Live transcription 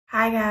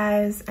Hi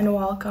guys, and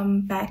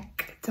welcome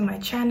back to my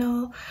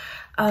channel.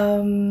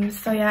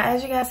 So yeah,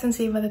 as you guys can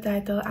see by the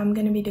title, I'm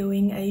gonna be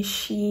doing a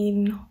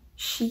Shein,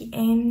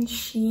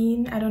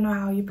 I don't know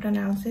how you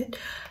pronounce it.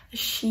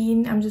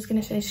 Shein, I'm just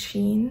gonna say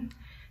Shein,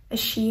 a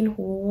Shein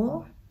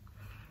haul.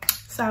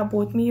 So I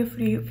bought me a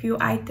few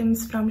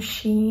items from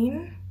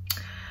Shein,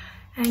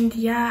 and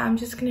yeah, I'm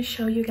just gonna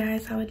show you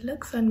guys how it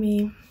looks on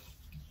me.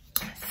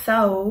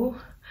 So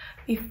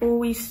before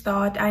we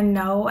start, I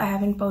know I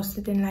haven't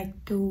posted in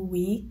like 2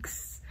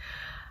 weeks,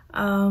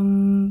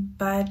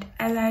 but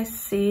as I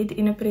said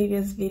in a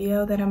previous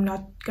video that I'm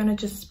not gonna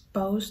just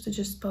post a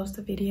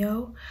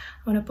video.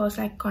 I want to post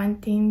like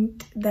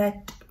content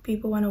that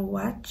people want to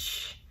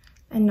watch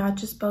and not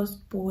just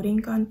post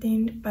boring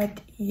content. But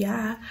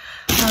yeah,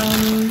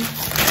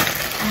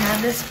 I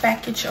have this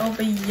package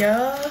over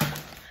here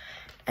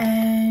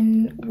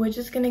and we're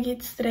just gonna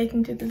get straight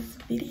into this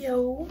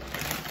video.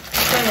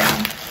 So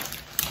yeah,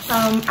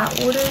 I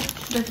ordered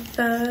the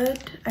 3rd,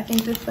 I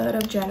think the 3rd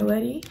of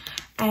January,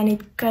 and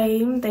it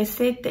came, they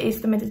said the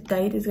estimated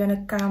date is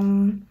gonna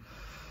come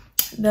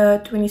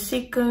the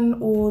 22nd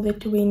or the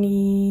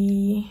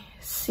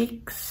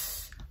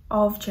 26th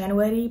of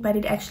January, but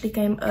it actually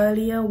came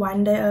earlier,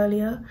 1 day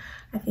earlier.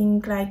 I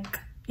think like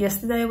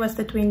yesterday was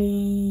the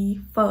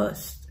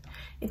 21st.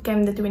 It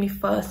came the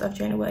 21st of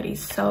January.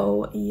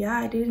 So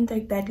yeah, it didn't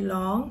take that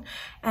long,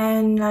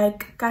 and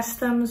like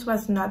customs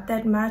was not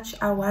that much.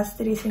 I was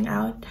stressing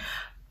out,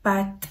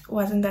 but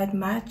wasn't that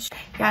much.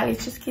 Yeah,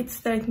 let's just get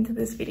straight into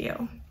this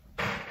video.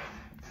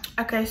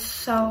 Okay,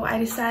 so I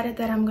decided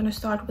that I'm gonna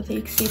start with the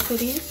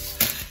accessories.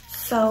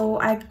 So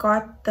I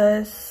got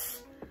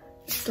this,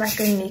 it's like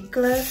a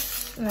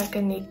necklace,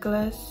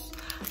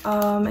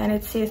 and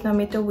it says no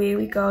matter where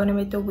we go, no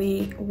matter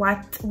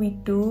what we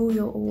do,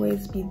 you'll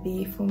always be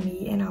there for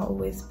me and I'll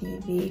always be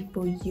there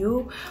for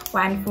you.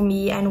 One for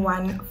me and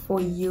one for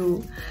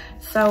you.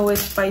 So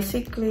it's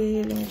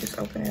basically, let me just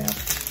open it up.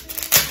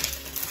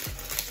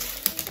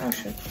 Oh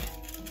shit,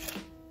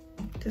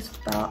 just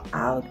fell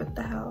out, what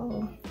the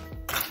hell.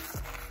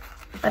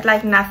 But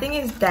like nothing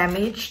is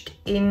damaged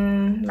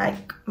in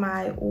like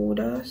my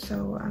order,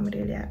 so I'm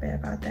really happy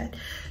about that.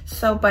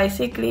 So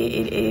basically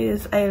it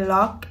is a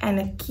lock and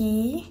a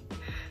key.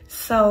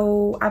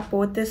 So I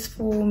bought this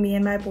for me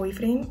and my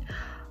boyfriend.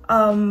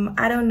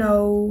 I don't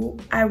know,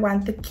 I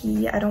want the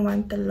key, I don't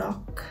want the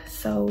lock.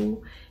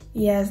 So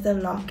he has the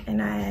lock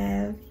and I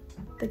have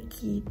the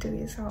key to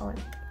his heart.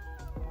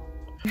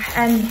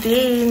 And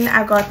then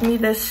I got me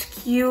this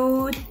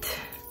cute,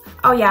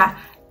 oh yeah,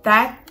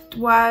 that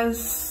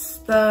was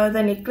the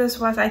necklace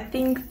was I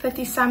think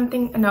 30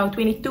 something, no,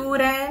 22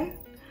 rand.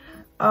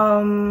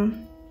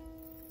 And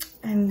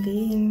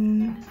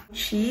then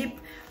cheap,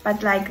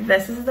 but like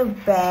this is the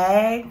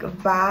bag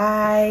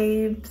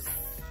vibes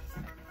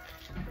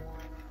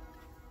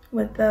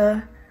with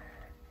the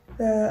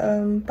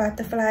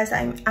butterflies.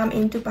 I'm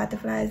into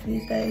butterflies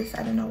these days,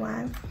 I don't know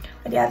why,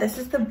 but yeah, this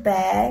is the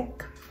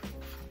bag.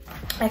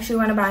 I actually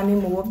want to buy me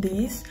more of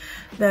these.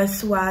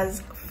 This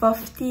was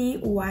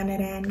 51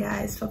 rand,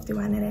 guys,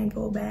 51 rand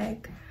for a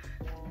bag.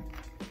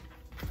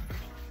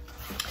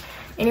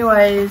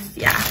 Anyways,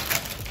 yeah,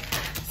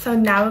 so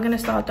now we're gonna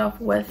start off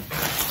with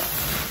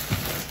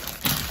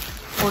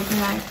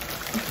like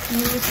a few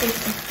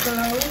sets of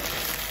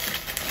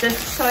clothes, just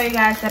to show you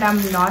guys that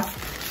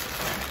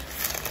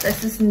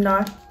this is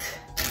not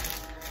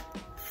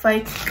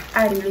fake.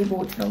 I really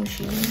bought from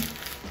Shein,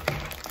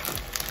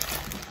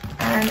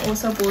 and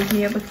also bought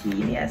me a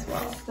bikini as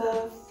well. This is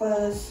the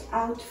first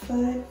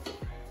outfit,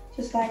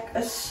 just like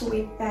a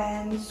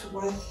sweatpants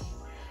with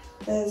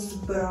this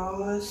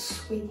bra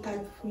sweat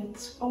type,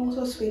 it's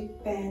also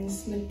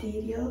sweatpants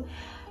material,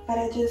 but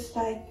I just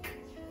like,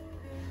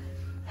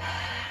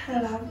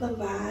 I love the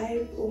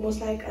vibe,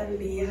 almost like a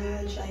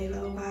Leah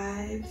J-Lo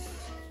vibes.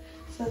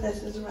 So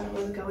this is what I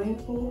was going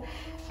for.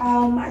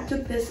 I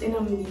took this in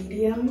a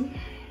medium,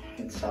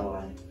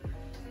 so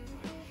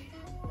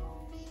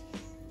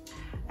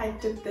I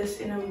took this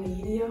in a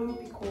medium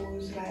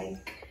because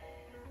like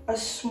a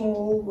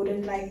small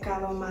wouldn't like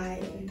cover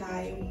my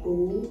entire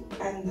boob,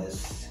 and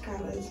this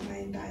covers my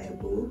entire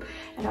boob,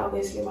 and I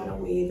obviously want to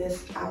wear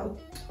this out.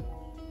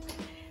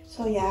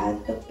 So yeah,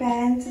 the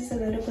pants is a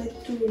little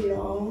bit too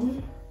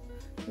long,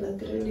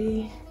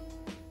 literally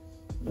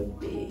would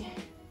be,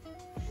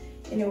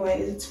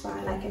 anyways, it's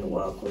fine, I can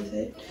work with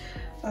it.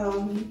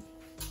 You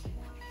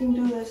can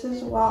do this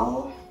as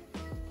well,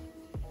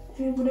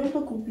 and it wouldn't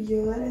look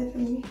weird, I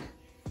think,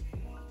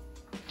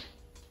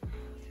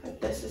 but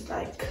this is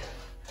like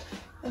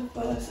the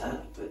first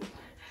outfit,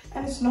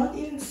 and it's not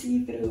even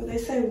see-through. They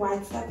say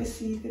white stuff is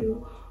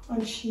see-through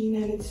on Shein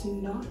and it's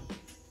not.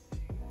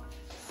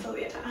 So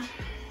yeah,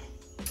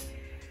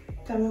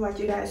 tell me what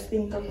you guys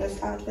think of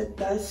this outfit.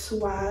 This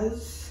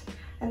was,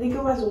 I think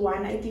it was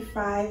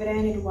 185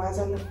 rand. It was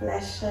on the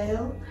flash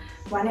sale.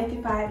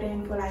 185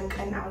 rand for like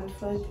an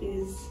outfit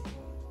is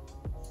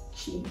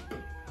cheap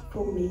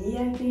for me,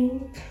 I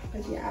think.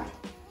 But yeah,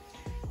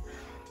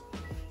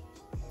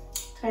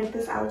 rate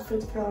this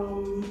outfit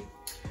from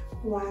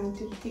 1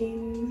 to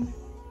 10.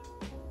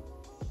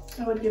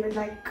 I would give it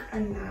like a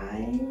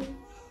 9.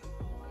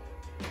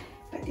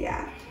 But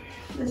yeah,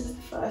 this is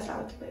the first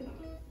outfit.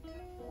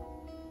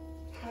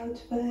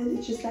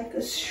 It's just like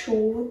a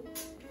short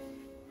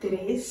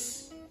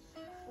dress.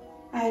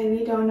 I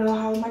really don't know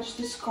how much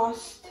this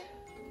cost.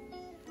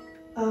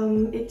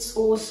 It's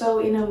also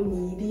in a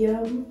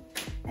medium.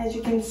 As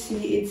you can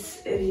see,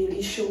 it's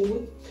really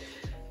short,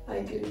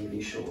 like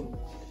really short,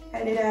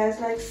 and it has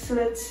like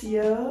slits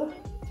here,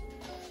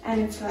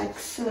 and it's like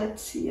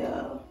slits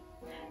here.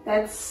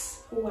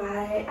 That's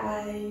why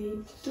I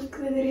took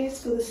the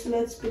dress for the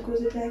slits,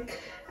 because it's like,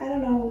 I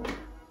don't know,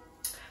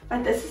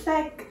 but this is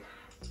like,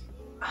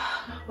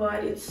 oh my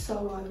god, it's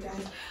so hot,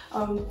 guys.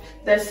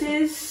 This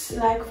is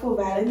like for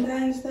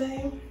Valentine's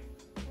Day,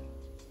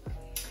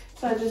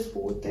 so I just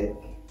bought it,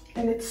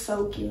 and it's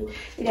so cute.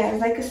 It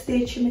has like a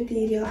stretchy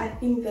material. I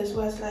think this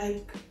was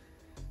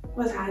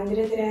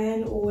 100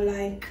 rand or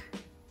like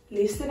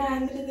less than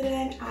 100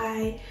 rand.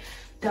 I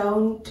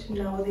don't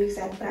know the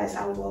exact price.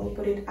 I will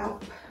put it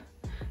up,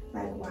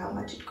 like how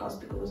much it cost,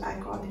 because I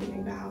can't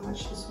remember how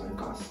much this one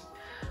cost,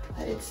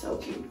 but it's so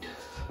cute.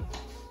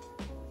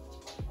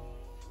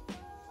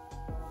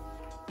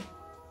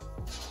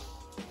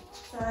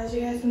 So as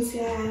you guys can see,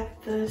 I have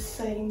the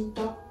same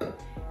top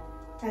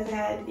as I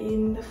had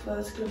in the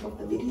first clip of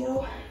the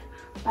video,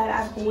 but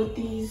I bought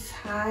these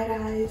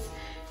high-rise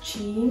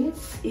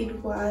jeans. It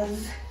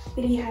was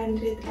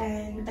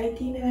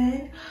 318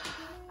 rand.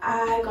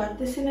 I got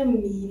this in a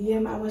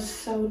medium. I was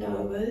so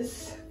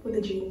nervous for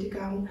the jean to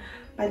come,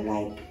 but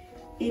like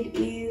it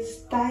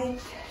is tight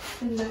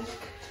and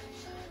like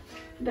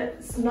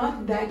that's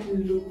not that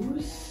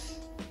loose,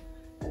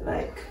 but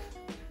like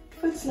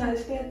fits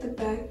nicely at the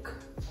back.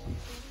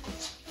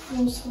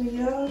 Also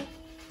here,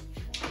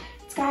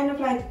 it's kind of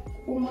like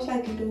almost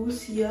like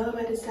loose here,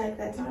 but it's like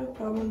that's not a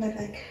problem. But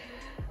like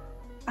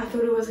I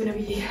thought it was gonna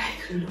be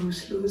like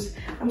loose.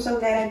 I'm so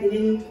glad I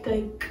didn't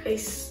take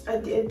I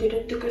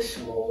didn't take a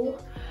small,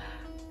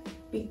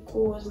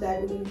 because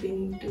that would have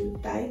been too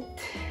tight.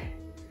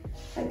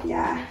 But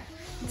yeah,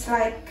 it's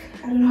like,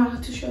 I don't know how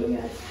to show you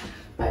guys,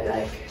 but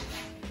like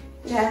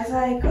it has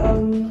like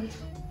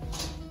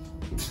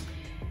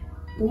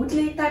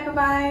bootleg type of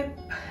vibe,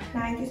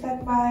 90s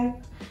type of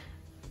vibe.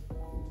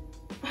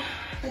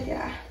 But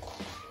yeah,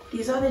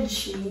 these are the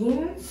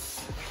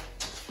jeans.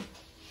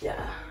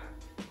 Yeah,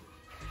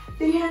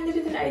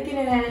 318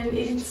 rand.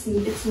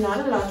 It's not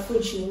a lot for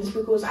jeans,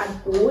 because I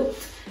bought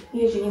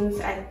new jeans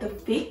at the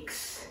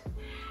Fix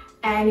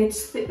and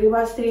it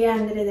was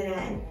 300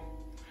 rand.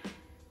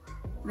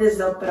 The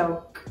zip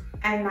broke,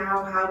 and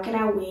now how can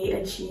I wear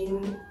a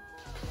jean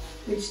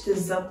which the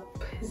zip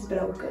is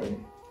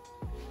broken?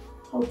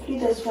 Hopefully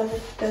this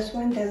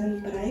one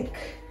doesn't break.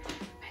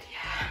 But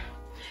yeah,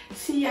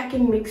 see, I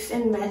can mix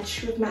and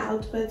match with my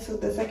outfit, so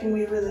this I can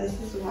wear with this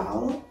as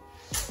well.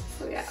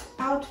 So yeah,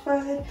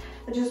 outfit,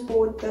 I just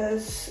bought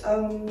this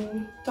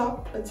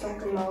top. It's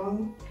like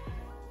long,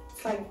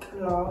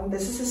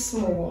 this is a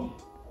small,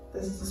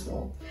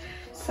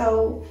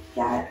 so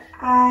yeah,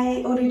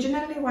 I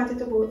originally wanted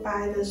to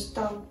buy this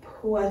top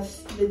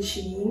with the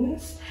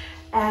jeans,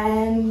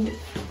 and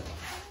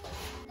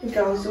it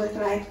goes with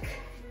like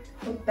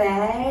a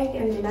bag,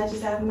 and then I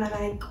just have my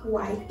like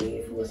white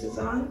Air Forces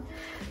on,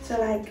 so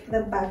like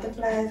the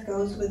butterflies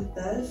goes with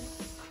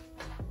this.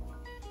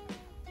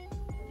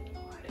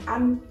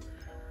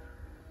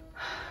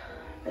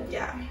 But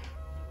yeah,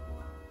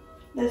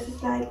 this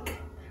is like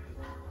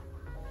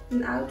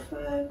an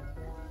outfit.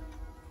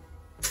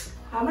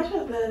 How much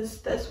was this?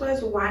 This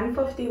was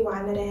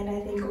 151 rand, I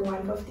think, or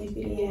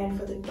 153 rand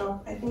for the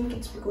top. I think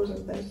it's because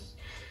of this.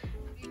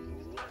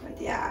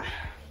 But yeah,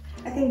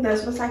 I think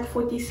this was like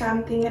 40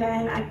 something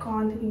rand. I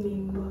can't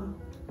remember.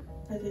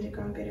 I really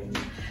can't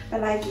remember.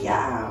 But like,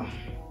 yeah,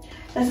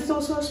 this is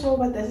also small,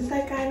 but this is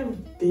like kind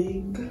of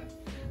big,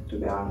 to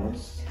be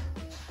honest.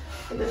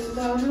 So this is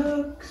how it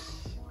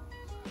looks.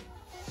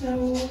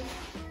 So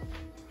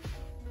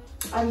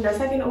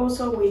this I can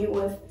also wear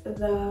with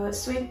the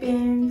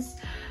sweatpants.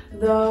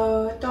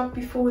 The top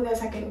before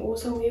this I can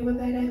also wear with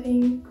that, I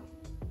think.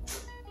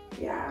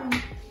 Yeah.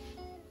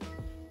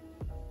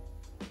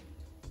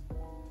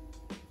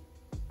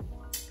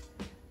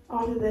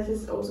 After this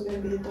is also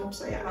going to be the top.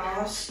 So yeah,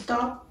 last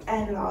top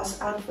and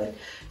last outfit.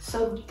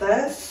 So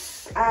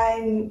this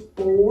I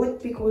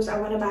bought because I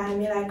want to buy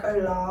me like a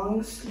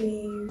long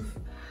sleeve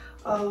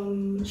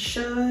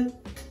shirt,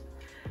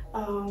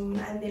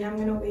 and then I'm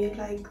gonna wear it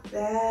like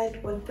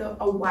that with a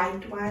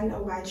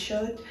white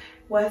shirt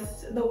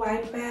with the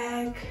white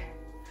bag,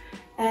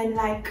 and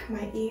like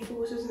my Air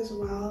Forces as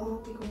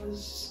well,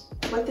 because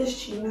with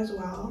this jean as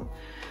well.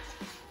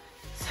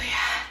 So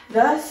yeah,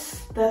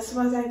 this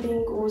was I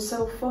think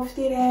also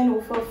 50 rand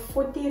or for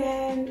 40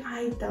 rand,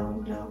 I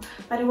don't know,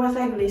 but it was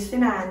like less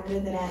than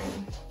 100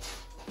 rand.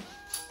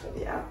 But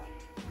yeah,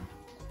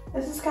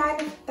 this is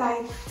kind of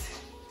tight.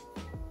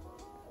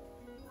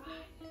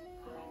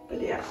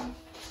 But yeah,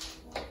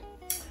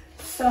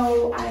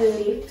 so I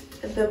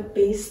left the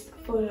best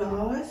for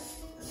last.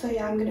 So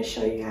yeah, I'm gonna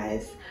show you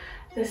guys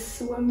the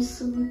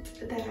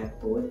swimsuit that I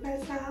bought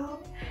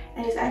myself.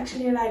 and it's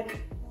actually like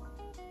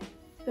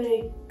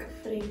freak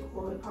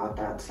hot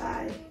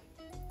outside.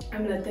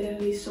 I'm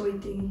literally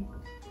sweating.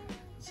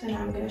 So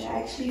now I'm gonna,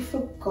 I actually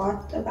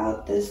forgot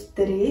about this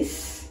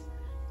dress.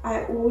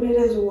 I ordered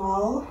as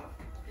well.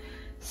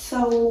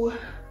 So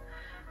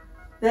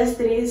this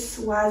dress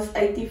was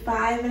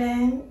 85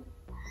 rand.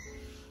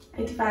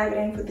 85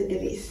 rand for the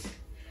dress.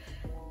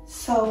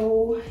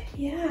 So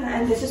yeah,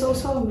 and this is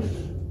also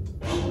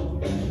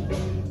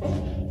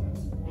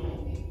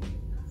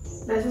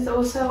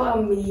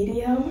a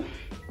medium.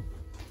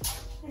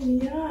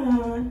 And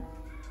yeah.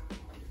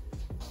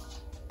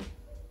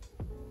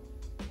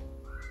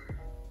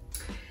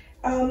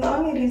 The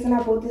only reason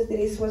I bought this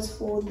dress was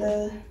for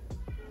the,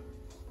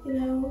 you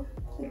know,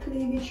 the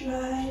cleavage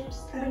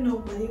vibes. I don't know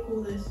what you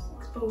call this,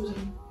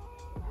 exposing.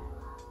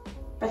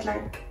 But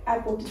like, I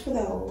bought it for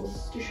the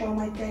holes to show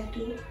my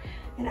tattoo.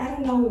 And I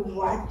don't know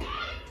what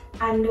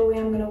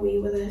underwear I'm gonna wear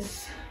with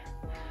this,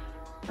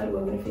 but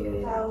we're gonna figure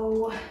it out.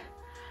 So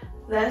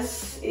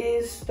this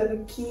is the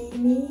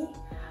bikini.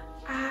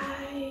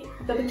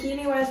 The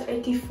bikini was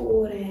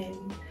 84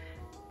 rand.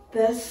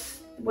 This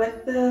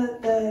with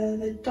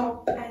the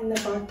top and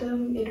the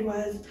bottom, it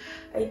was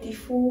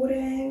 84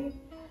 rand.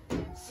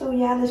 So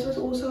yeah, this was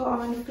also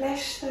on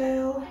flash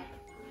sale.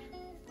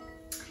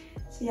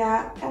 So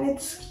yeah, and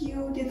it's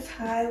cute. It's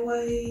high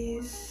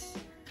waist.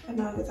 I don't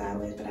know if it's high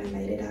waist, but I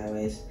made it high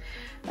waist.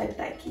 But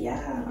like,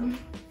 yeah.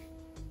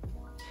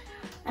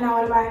 And I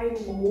want to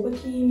buy more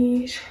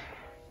bikinis.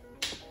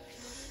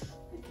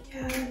 But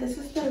yeah, this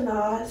is the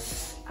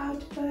last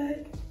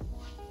outfit.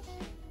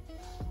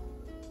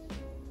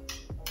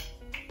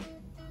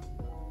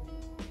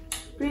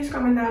 Please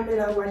comment down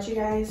below what you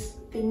guys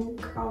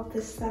think of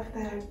the stuff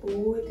that I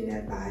bought. Did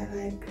I buy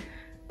like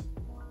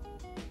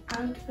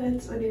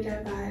outfits, or did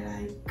I buy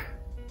like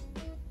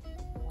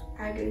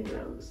ugly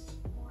clothes?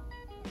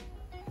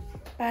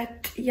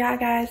 But yeah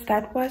guys,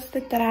 that was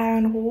the try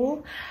on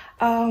haul.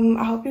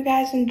 I hope you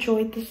guys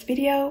enjoyed this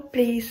video.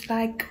 Please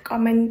like,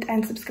 comment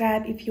and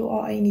subscribe if you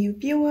are a new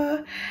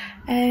viewer.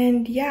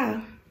 And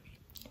yeah,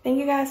 thank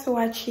you guys for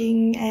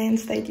watching, and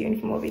stay tuned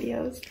for more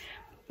videos.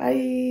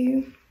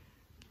 Bye.